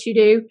things that you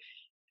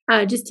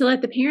do, just to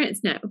let the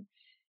parents know.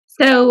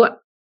 So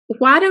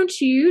why don't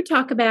you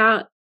talk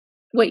about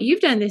what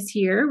you've done this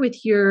year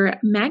with your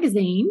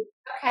magazine?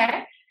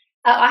 Okay.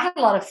 I had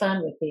a lot of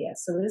fun with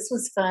this. So this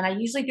was fun. I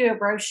usually do a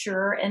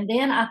brochure, and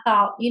then I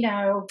thought,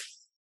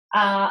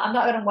 I'm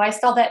not going to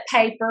waste all that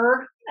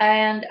paper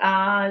and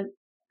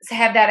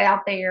have that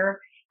out there.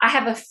 I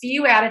have a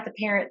few out at the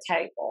parent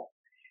table.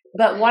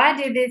 But what I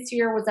did this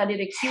year was I did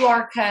a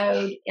QR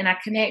code and I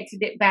connected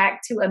it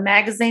back to a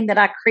magazine that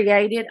I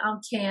created on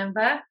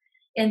Canva,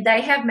 and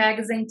they have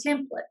magazine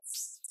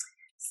templates.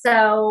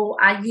 So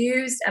I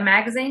used a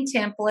magazine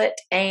template,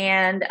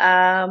 and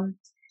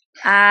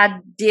I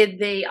did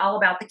the All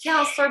About the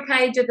Counselor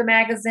page of the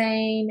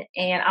magazine,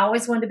 and I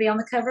always wanted to be on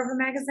the cover of a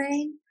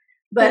magazine.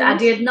 But I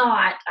did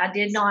not. I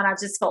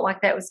just felt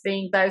like that was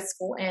being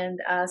boastful, and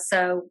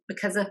so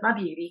because of my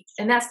beauty,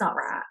 and that's not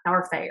right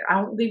or fair. I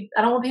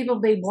don't want people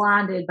to be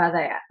blinded by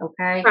that.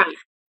 Okay. Right.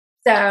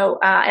 So,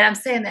 and I'm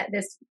saying that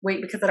this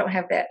week because I don't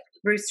have that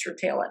rooster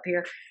tail up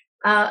here.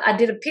 I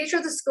did a picture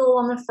of the school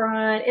on the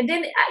front, and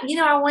then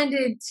I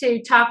wanted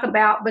to talk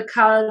about,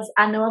 because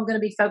I know I'm going to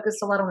be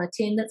focused a lot on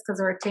attendance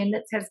because our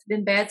attendance has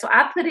been bad. So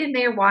I put in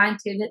there why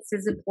attendance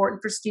is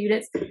important for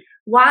students,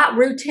 why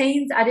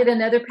routines. I did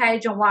another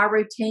page on why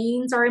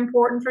routines are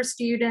important for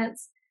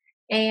students,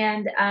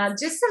 and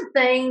just some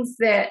things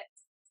that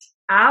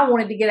I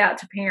wanted to get out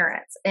to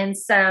parents. And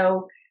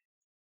so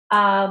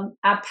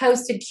I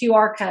posted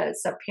QR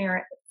codes so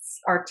parents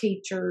or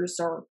teachers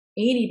or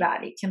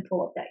anybody can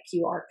pull up that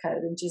QR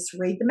code and just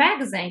read the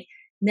magazine.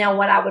 Now,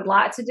 what I would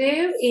like to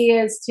do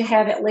is to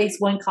have at least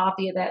one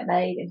copy of that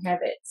made and have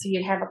it so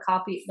you'd have a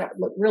copy that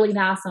would look really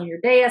nice on your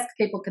desk.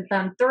 People can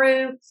thumb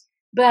through.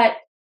 But,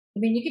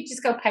 you could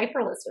just go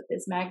paperless with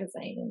this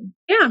magazine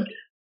and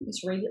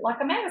just read it like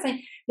a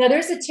magazine. Now,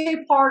 there's a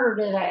two-parter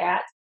to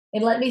that.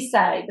 And let me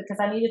say, because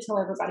I need to tell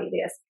everybody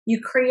this,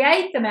 you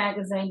create the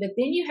magazine, but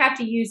then you have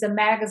to use a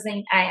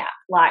magazine app.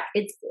 Like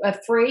it's a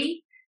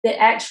free that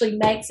actually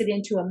makes it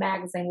into a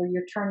magazine where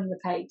you're turning the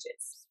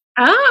pages.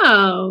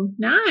 Oh,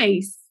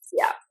 nice.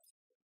 Yeah.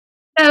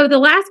 So the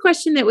last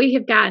question that we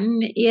have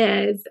gotten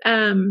is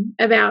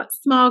about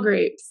small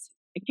groups.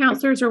 The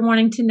counselors are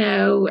wanting to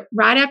know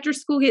right after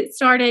school gets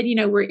started,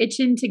 we're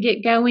itching to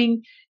get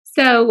going.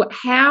 So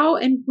how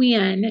and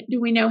when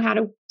do we know how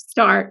to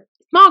start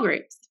small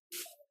groups?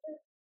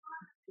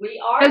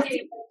 We are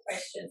getting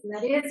questions, and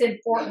that is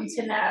important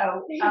to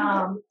know.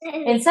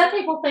 And some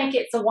people think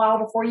it's a while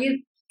before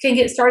you can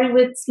get started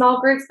with small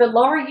groups, but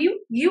Laura,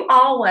 you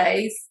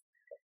always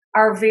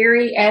are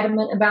very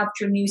adamant about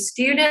your new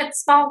student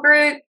small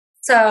group.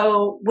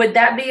 So would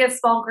that be a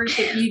small group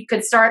that you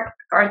could start,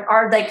 or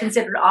are they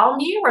considered all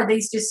new, or are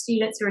these just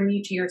students who are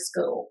new to your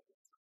school?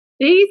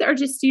 These are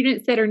just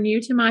students that are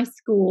new to my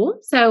school.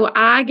 So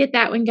I get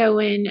that one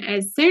going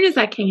as soon as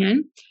I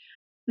can.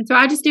 And so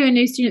I just do a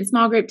new student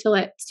small group to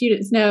let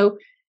students know,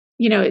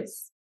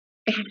 it's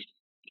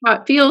how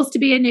it feels to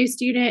be a new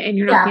student, and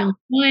you're not the only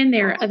one.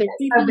 There are other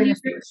people. So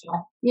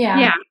beneficial.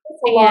 Yeah.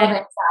 It's a lot of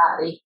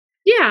anxiety.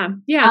 Yeah.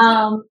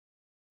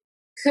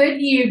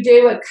 Could you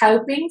do a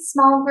coping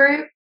small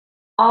group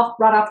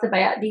right off the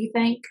bat, do you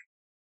think?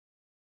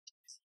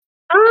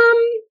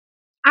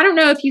 I don't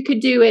know if you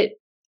could do it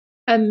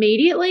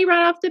immediately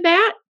right off the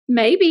bat,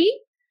 maybe.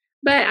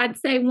 But I'd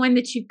say one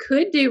that you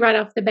could do right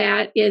off the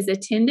bat is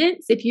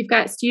attendance. If you've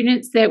got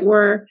students that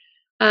were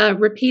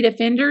repeat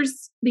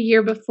offenders the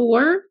year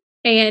before,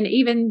 and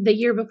even the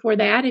year before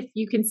that, if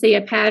you can see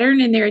a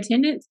pattern in their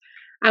attendance,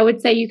 I would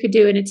say you could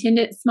do an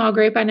attendance small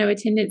group. I know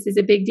attendance is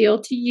a big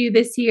deal to you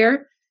this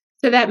year.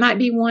 So that might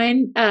be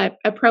one, a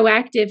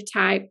proactive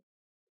type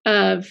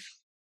of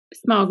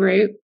small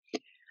group.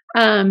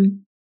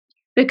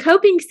 The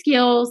coping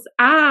skills,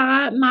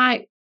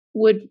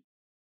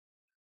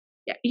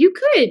 you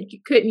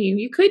couldn't you?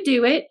 You could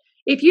do it.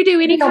 If you do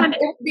any kind of...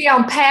 It would be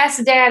on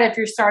past data if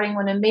you're starting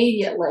one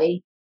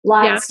immediately.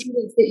 Like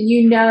students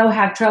that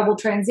have trouble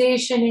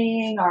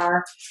transitioning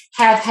or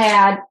have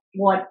had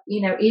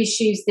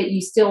issues that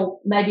you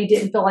still maybe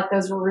didn't feel like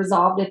those were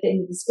resolved at the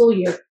end of the school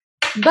year.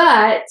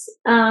 But,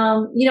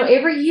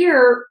 every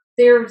year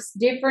there's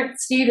different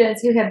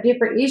students who have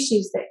different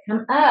issues that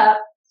come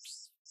up.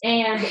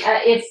 And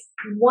if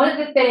one of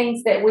the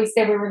things that we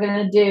said we were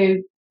going to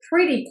do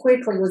pretty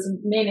quickly was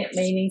minute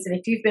meetings. And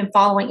if you've been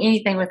following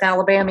anything with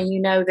Alabama, you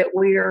know that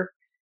we're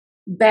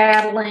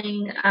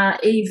battling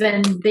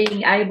even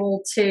being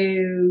able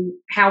to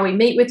how we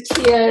meet with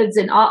kids,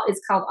 and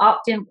it's called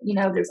opt-in,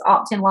 there's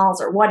opt-in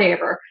laws or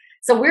whatever.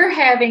 So we're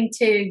having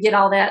to get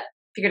all that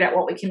figured out,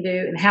 what we can do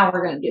and how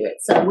we're going to do it.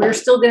 So we're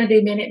still going to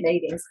do minute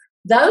meetings.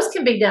 Those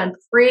can be done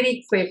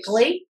pretty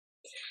quickly.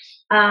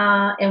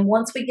 And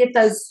once we get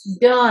those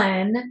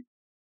done,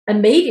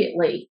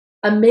 immediately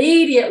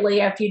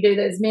after you do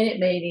those minute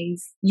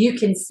meetings, you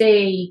can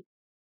see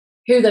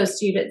who those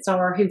students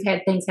are who've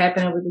had things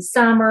happen over the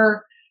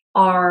summer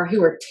or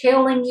who are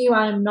telling you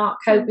I'm not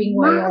coping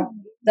well.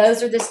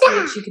 Those are the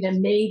students you can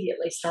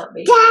immediately start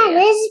meeting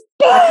with.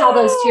 I call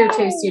those tier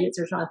 2 students.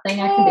 There's not a thing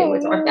I can do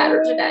with or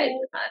better today.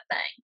 There's not a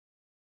thing.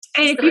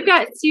 And if you've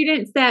got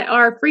students that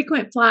are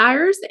frequent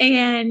flyers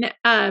and,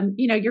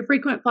 your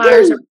frequent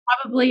flyers are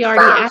probably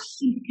already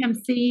asking to come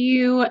see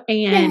you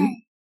and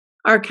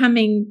are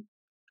coming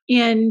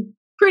in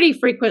pretty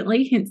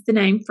frequently, hence the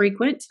name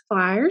frequent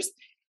flyers,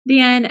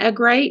 then a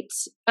great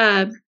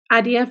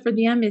idea for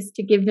them is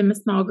to give them a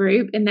small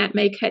group, and that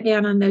may cut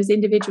down on those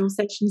individual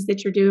sessions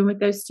that you're doing with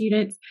those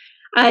students.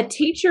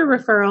 Teacher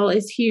referral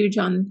is huge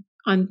on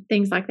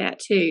things like that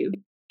too.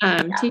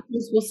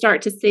 Teachers will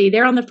start to see,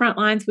 they're on the front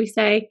lines, we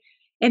say,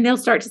 and they'll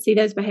start to see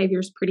those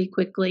behaviors pretty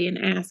quickly and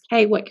ask,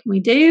 hey, what can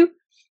we do?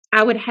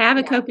 I would have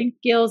a coping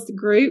skills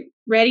group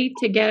ready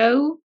to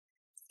go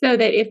so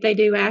that if they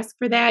do ask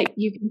for that,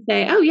 you can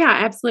say, oh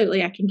yeah,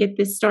 absolutely, I can get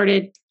this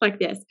started like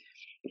this.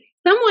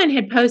 Someone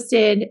had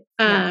posted,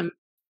 someone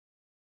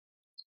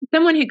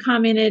had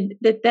commented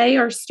that they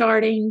are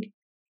starting,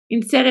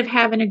 instead of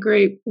having a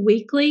group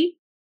weekly,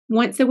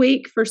 once a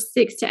week for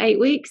 6 to 8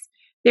 weeks,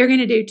 they're going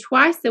to do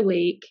twice a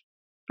week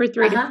for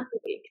 3 to 4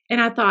 weeks. And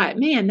I thought,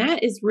 man,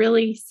 that is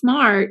really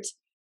smart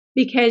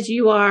because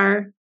you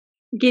are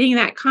getting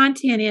that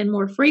content in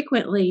more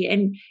frequently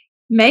and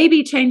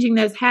maybe changing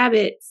those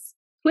habits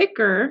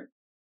quicker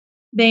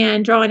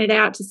than drawing it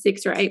out to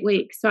 6 or 8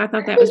 weeks. So I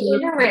thought that was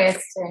really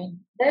interesting.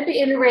 That'd be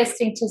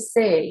interesting to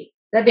see.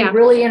 That'd be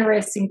really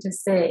interesting to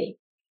see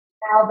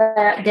how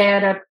that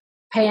data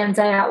pans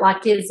out.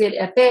 Like, is it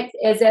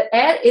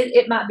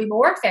it might be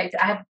more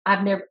effective.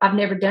 I've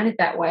never done it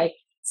that way.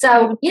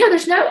 So,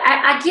 there's no,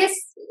 I guess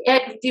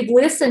if you've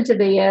listened to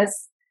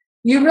this,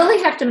 you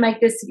really have to make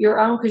this your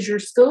own because your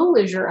school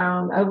is your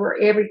own over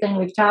everything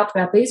we've talked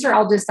about. These are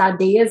all just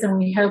ideas, and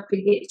we hope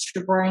to get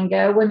your brain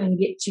going and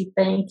get you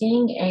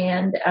thinking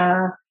and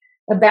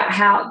about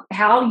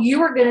how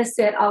you are going to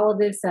set all of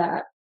this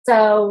up.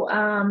 So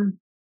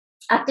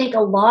I think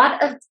a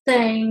lot of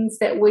things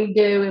that we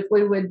do,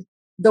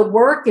 the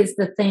work is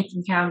the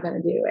thinking how I'm going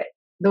to do it.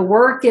 The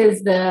work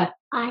is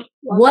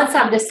once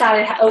I've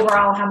decided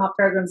overall how my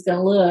program's going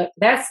to look,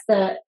 that's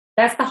the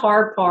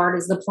hard part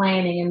is the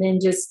planning, and then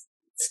just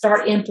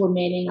start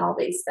implementing all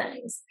these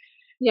things.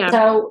 Yeah.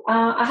 So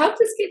I hope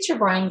this gets your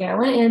brain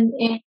going. And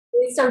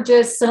these are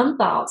just some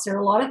thoughts. There are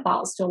a lot of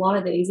thoughts to a lot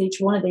of these. Each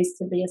one of these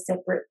could be a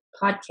separate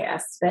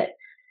podcast, but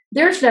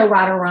there's no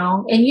right or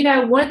wrong.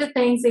 And, one of the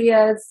things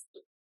is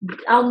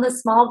on the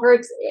small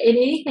groups, in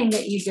anything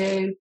that you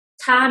do,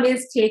 time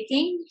is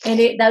ticking, and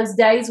those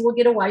days will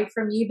get away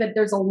from you, but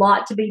there's a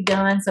lot to be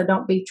done. So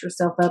don't beat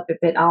yourself up if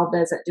it all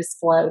doesn't just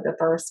flow the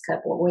first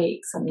couple of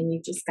weeks. I mean, you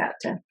just got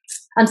to,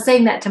 I'm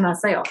saying that to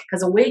myself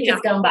because a week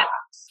has gone by.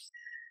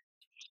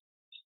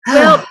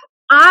 Well,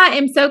 I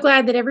am so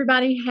glad that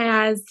everybody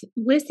has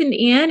listened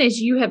in as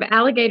you have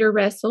alligator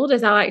wrestled,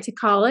 as I like to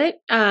call it.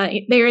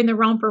 They're in the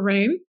romper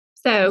room.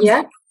 So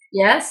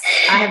yes,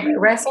 I have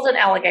wrestled an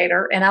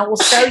alligator, and I will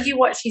show you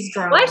what she's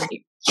drawn.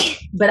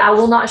 But I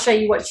will not show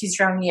you what she's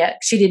drawn yet.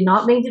 She did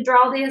not mean to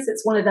draw this.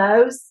 It's one of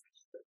those.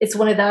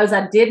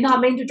 I did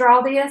not mean to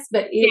draw this,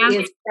 but it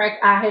is.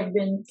 I have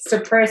been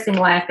suppressing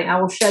laughing. I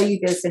will show you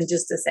this in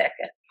just a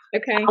second.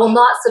 Okay. I will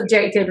not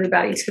subject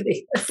everybody to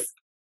this.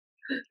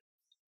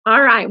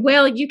 All right.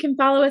 Well, you can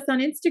follow us on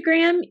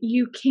Instagram.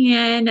 You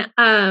can,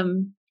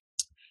 I'm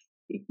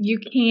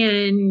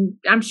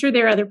sure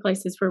there are other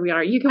places where we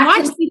are. You can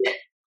watch.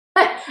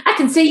 I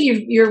can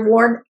see you're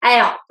worn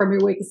out from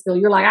your week of school.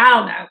 You're like, I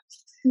don't know.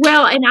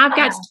 Well, and I've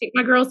got to take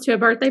my girls to a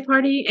birthday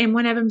party, and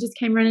one of them just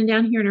came running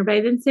down here in her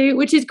bathing suit,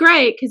 which is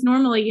great because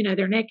normally,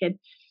 they're naked.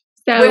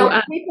 So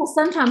people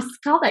sometimes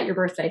call that your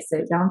birthday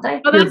suit, don't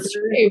they? Oh, that's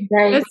true.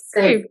 That's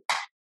true.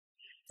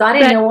 So I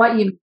didn't know what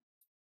you.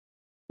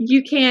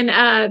 You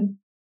can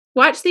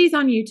watch these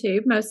on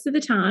YouTube most of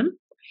the time.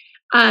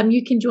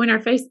 You can join our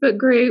Facebook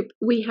group.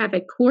 We have a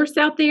course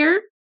out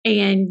there,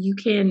 and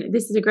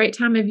this is a great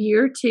time of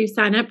year to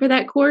sign up for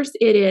that course.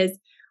 It is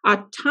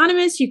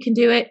autonomous. You can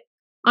do it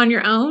on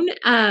your own.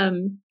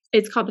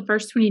 It's called The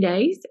First 20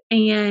 Days,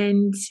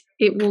 and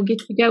it will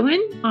get you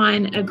going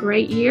on a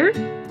great year.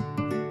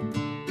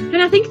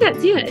 And I think that's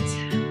it.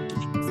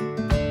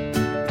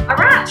 All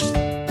right.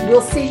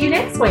 We'll see you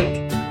next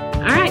week.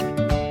 All right.